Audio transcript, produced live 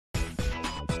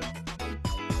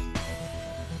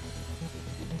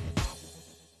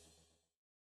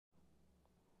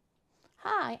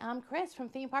Hi, I'm Kris from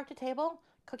Theme Park to Table,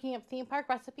 cooking up theme park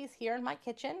recipes here in my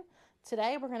kitchen.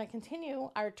 Today we're going to continue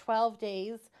our 12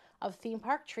 days of theme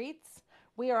park treats.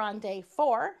 We are on day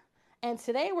 4, and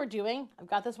today we're doing, I've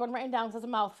got this one written down because it's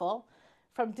a mouthful,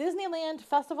 from Disneyland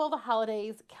Festival of the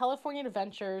Holidays, California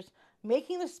Adventures,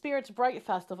 Making the Spirits Bright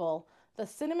Festival, the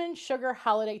Cinnamon Sugar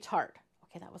Holiday Tart.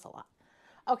 Okay, that was a lot.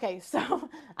 Okay, so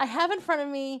I have in front of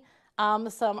me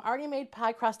some already made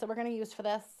pie crust that we're going to use for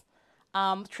this.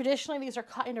 Traditionally, these are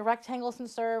cut into rectangles and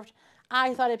served.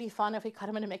 I thought it'd be fun if we cut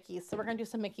them into Mickeys, so we're going to do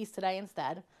some Mickeys today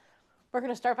instead. We're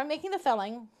going to start by making the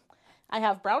filling. I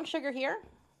have brown sugar here.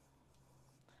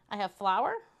 I have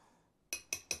flour.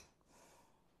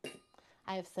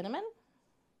 I have cinnamon.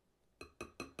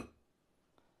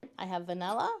 I have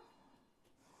vanilla.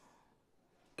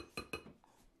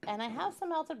 And I have some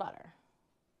melted butter.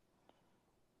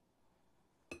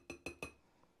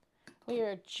 We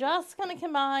are just going to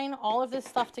combine all of this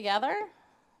stuff together.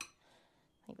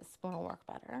 I think the spoon will work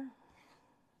better.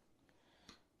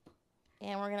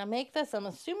 And we're going to make this, I'm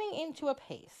assuming, into a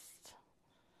paste.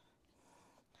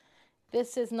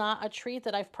 This is not a treat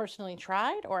that I've personally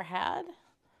tried or had,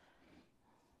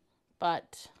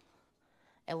 but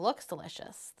it looks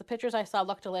delicious. The pictures I saw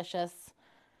look delicious.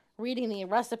 Reading the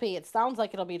recipe, it sounds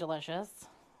like it'll be delicious,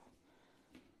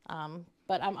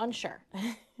 but I'm unsure.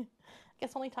 I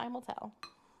guess only time will tell.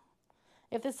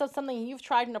 If this is something you've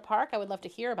tried in a park, I would love to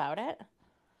hear about it.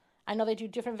 I know they do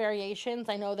different variations.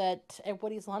 I know that at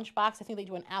Woody's Lunchbox, I think they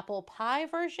do an apple pie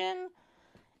version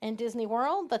in Disney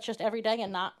World that's just every day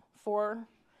and not for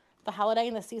the holiday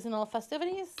and the seasonal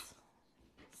festivities.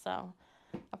 So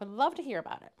I would love to hear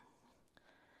about it.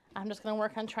 I'm just going to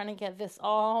work on trying to get this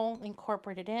all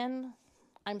incorporated in.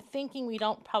 I'm thinking we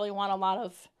don't probably want a lot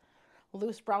of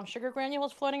loose brown sugar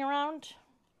granules floating around.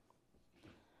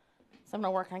 So I'm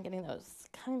going to work on getting those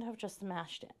kind of just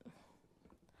mashed in.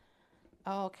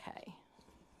 Okay.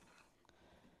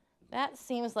 That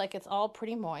seems like it's all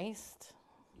pretty moist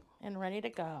and ready to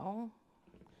go.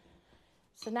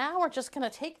 So now we're just going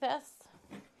to take this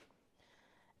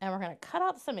and we're going to cut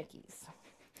out some Mickeys.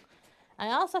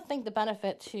 I also think the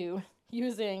benefit to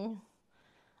using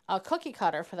a cookie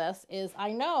cutter for this is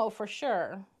I know for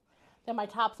sure that my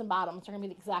tops and bottoms are going to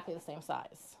be exactly the same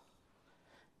size.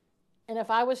 And if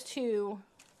I was to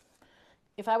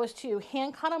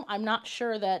hand cut them, I'm not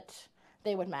sure that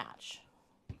they would match.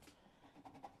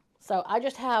 So I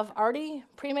just have already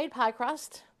pre-made pie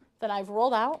crust that I've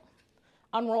rolled out,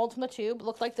 unrolled from the tube. It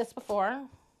looked like this before.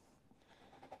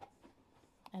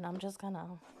 And I'm just going to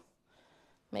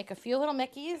make a few little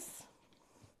Mickeys.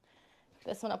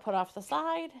 This one I'll put off the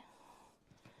side.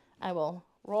 I will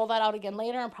roll that out again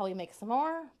later and probably make some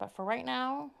more. But for right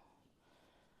now,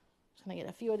 I'm just going to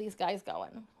get a few of these guys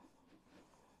going.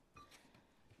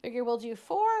 Figure we'll do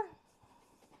 4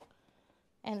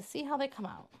 and see how they come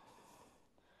out.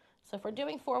 So if we're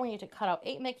doing 4, we need to cut out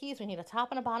 8 Mickeys. We need a top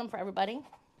and a bottom for everybody.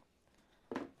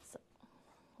 So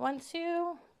 1,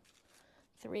 2,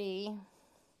 3,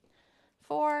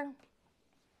 4.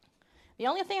 The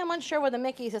only thing I'm unsure with the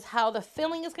Mickeys is how the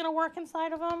filling is going to work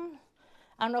inside of them.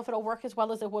 I don't know if it'll work as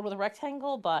well as it would with a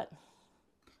rectangle, but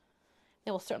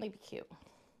it will certainly be cute.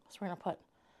 So we're going to put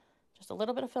just a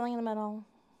little bit of filling in the middle.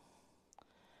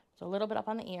 So a little bit up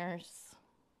on the ears.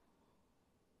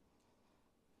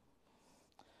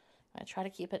 I try to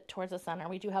keep it towards the center.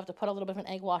 We do have to put a little bit of an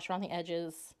egg wash around the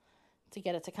edges to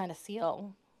get it to kind of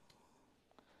seal.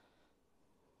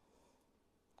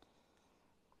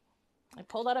 I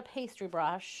pulled out a pastry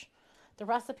brush. The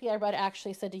recipe I read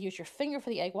actually said to use your finger for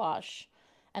the egg wash,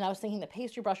 and I was thinking the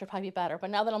pastry brush would probably be better, but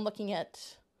now that I'm looking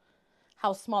at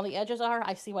how small the edges are,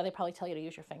 I see why they probably tell you to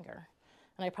use your finger.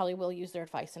 And I probably will use their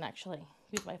advice and actually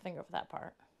use my finger for that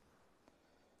part.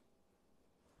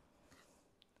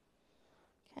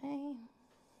 Okay.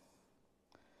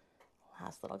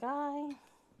 Last little guy.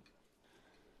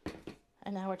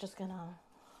 And now we're just gonna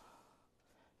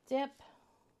dip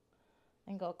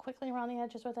and go quickly around the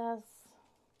edges with this.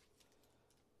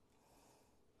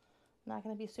 Not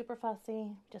gonna be super fussy,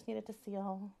 just need it to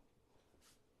seal.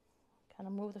 Kind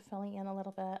of move the filling in a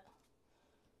little bit.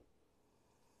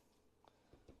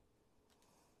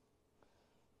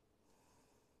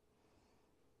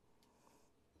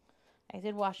 I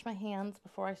did wash my hands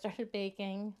before I started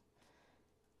baking.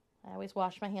 I always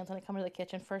wash my hands when I come to the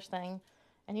kitchen first thing,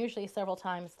 and usually several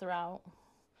times throughout.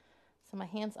 So my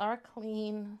hands are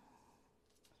clean.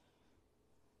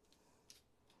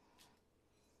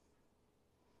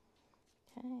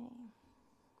 Okay.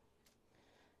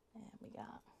 And we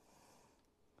got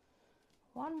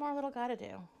one more little guy to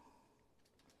do.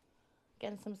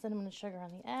 Getting some cinnamon and sugar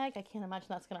on the egg. I can't imagine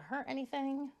that's going to hurt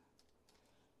anything.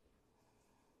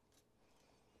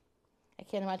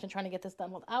 Can't imagine trying to get this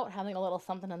done without having a little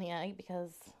something in the egg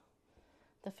because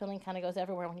the filling kind of goes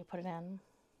everywhere when you put it in.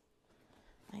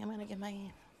 I am going to give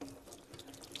a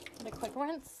quick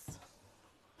rinse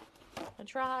to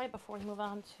dry before we move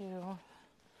on to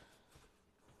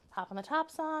popping the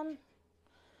tops on.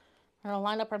 We're going to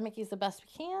line up our Mickeys the best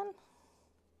we can.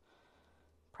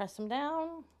 Press them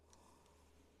down.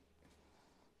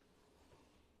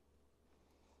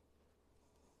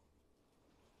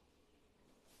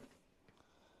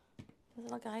 These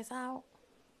little guys out.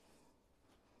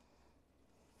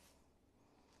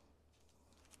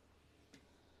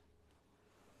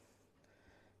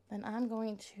 Then I'm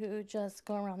going to just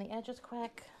go around the edges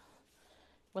quick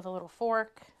with a little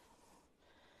fork,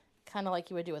 kind of like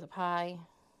you would do with a pie,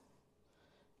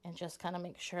 and just kind of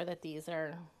make sure that these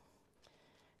are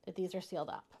sealed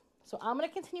up. So I'm going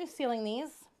to continue sealing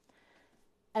these,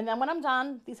 and then when I'm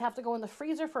done, these have to go in the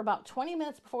freezer for about 20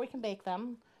 minutes before we can bake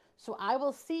them. So I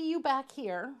will see you back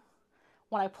here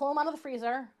when I pull them out of the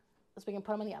freezer so we can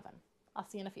put them in the oven. I'll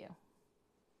see you in a few.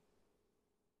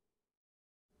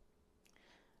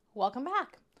 Welcome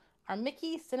back. Our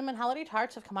Mickey Cinnamon Holiday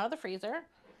Tarts have come out of the freezer.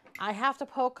 I have to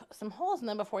poke some holes in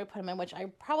them before we put them in, which I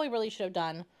probably really should have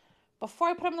done before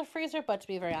I put them in the freezer, but to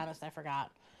be very honest, I forgot.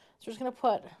 So we're just going to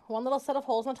put one little set of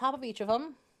holes on top of each of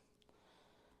them.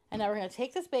 And now we're going to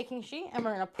take this baking sheet and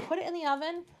we're going to put it in the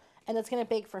oven, and it's going to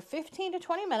bake for 15 to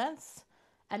 20 minutes.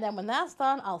 And then when that's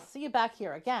done, I'll see you back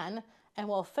here again, and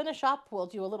we'll finish up. We'll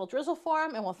do a little drizzle for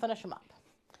them, and we'll finish them up.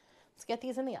 Let's get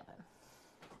these in the oven.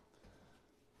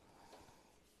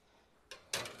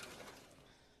 I'm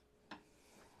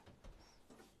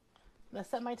going to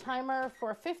set my timer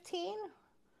for 15,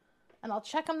 and I'll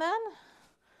check them then,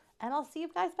 and I'll see you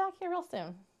guys back here real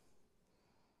soon.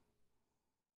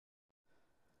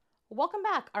 Welcome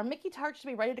back. Our Mickey tarts should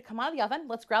be ready to come out of the oven.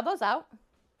 Let's grab those out.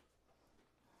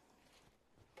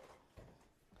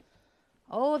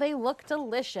 Oh, they look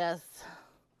delicious.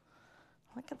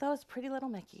 Look at those pretty little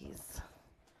Mickeys.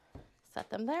 Set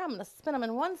them there. I'm going to spin them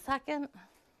in 1 second.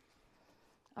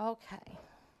 Okay.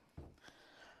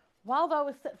 While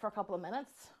those sit for a couple of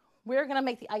minutes, we're going to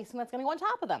make the icing that's going to go on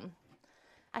top of them.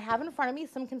 I have in front of me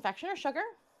some confectioner sugar.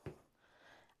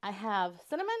 I have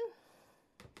cinnamon,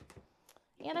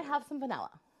 and I have some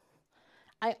vanilla.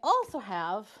 I also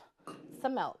have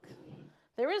some milk.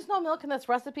 There is no milk in this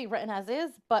recipe written as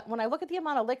is, but when I look at the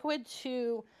amount of liquid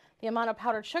to the amount of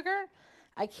powdered sugar,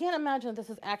 I can't imagine that this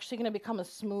is actually going to become a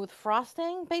smooth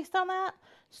frosting based on that.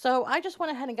 So I just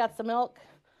went ahead and got some milk,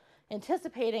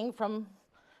 anticipating from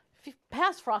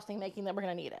past frosting making that we're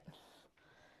going to need it.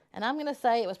 And I'm going to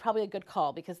say it was probably a good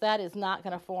call because that is not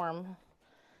going to form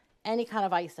any kind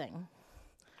of icing.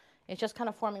 It's just kind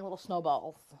of forming little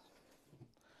snowballs.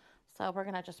 So we're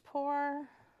going to just pour. I'm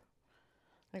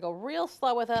going to go real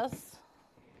slow with this.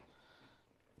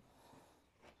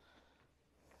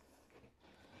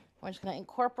 We're just going to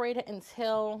incorporate it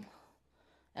until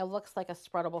it looks like a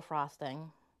spreadable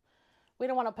frosting. We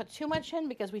don't want to put too much in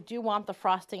because we do want the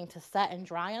frosting to set and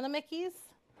dry on the Mickeys.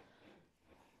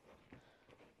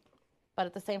 But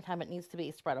at the same time, it needs to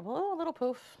be spreadable. Oh, a little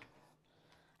poof.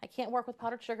 I can't work with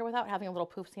powdered sugar without having a little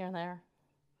poofs here and there.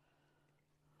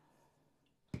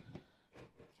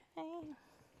 Okay.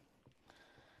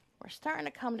 We're starting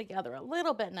to come together a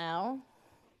little bit now.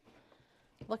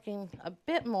 Looking a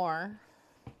bit more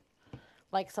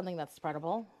like something that's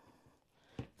spreadable.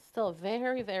 Still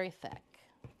very, very thick.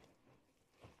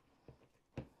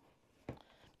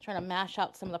 Trying to mash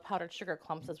out some of the powdered sugar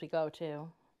clumps as we go too.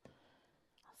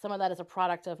 Some of that is a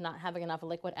product of not having enough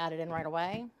liquid added in right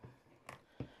away.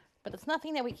 But it's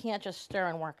nothing that we can't just stir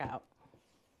and work out.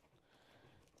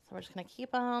 So we're just going to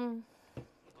keep on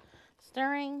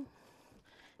stirring.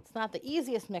 It's not the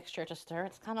easiest mixture to stir.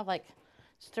 It's kind of like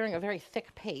stirring a very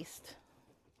thick paste.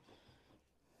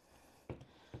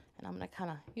 And I'm going to kind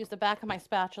of use the back of my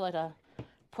spatula to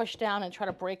push down and try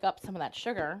to break up some of that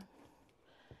sugar,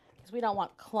 because we don't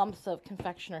want clumps of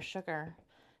confectioner sugar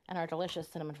in our delicious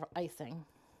cinnamon icing.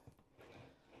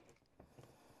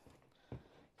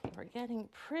 Okay, we're getting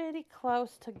pretty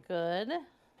close to good.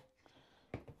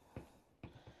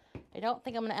 I don't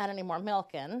think I'm going to add any more milk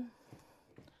in.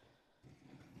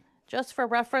 Just for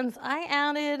reference, I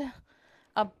added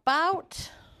about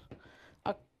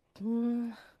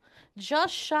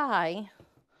just shy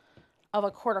of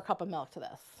a quarter cup of milk to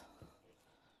this.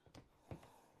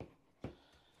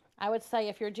 I would say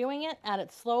if you're doing it, add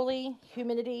it slowly.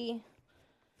 Humidity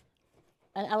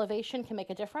and elevation can make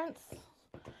a difference.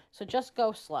 So just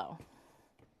go slow.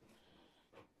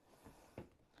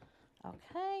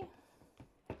 Okay.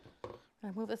 I'm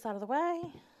going to move this out of the way.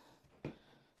 I'm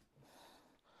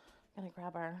going to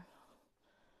grab our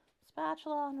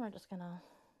spatula, and we're just gonna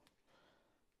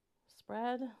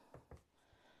spread.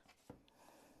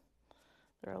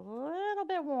 They're a little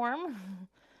bit warm.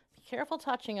 Be careful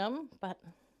touching them, but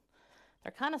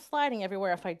they're kind of sliding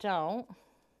everywhere if I don't.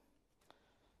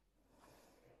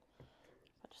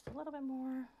 But just a little bit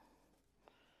more.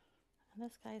 And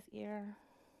this guy's ear.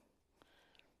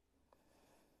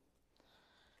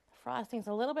 The frosting's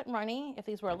a little bit runny. If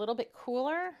these were a little bit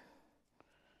cooler,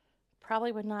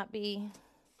 probably would not be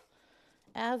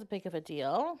as big of a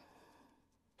deal.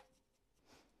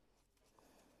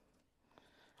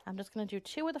 I'm just going to do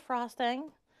 2 of the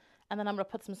frosting, and then I'm going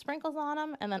to put some sprinkles on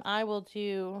them, and then I will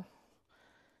do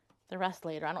the rest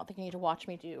later. I don't think you need to watch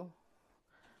me do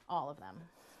all of them.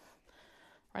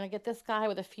 We're going to get this guy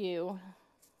with a few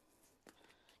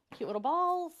cute little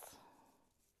balls.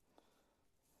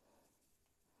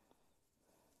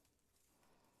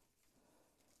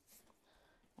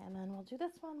 And then we'll do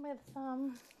this one with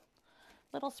some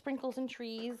little sprinkles and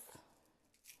trees.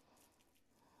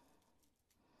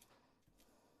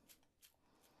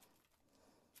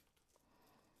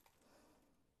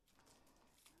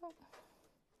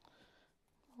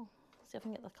 See if I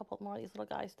can get a couple more of these little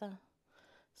guys to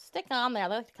stick on there.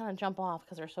 They like to kind of jump off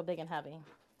because they're so big and heavy.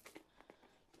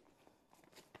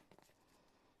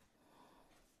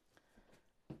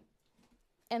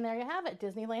 And there you have it,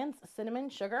 Disneyland's Cinnamon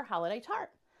Sugar Holiday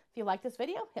Tart. If you like this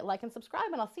video, hit like and subscribe,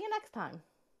 and I'll see you next time.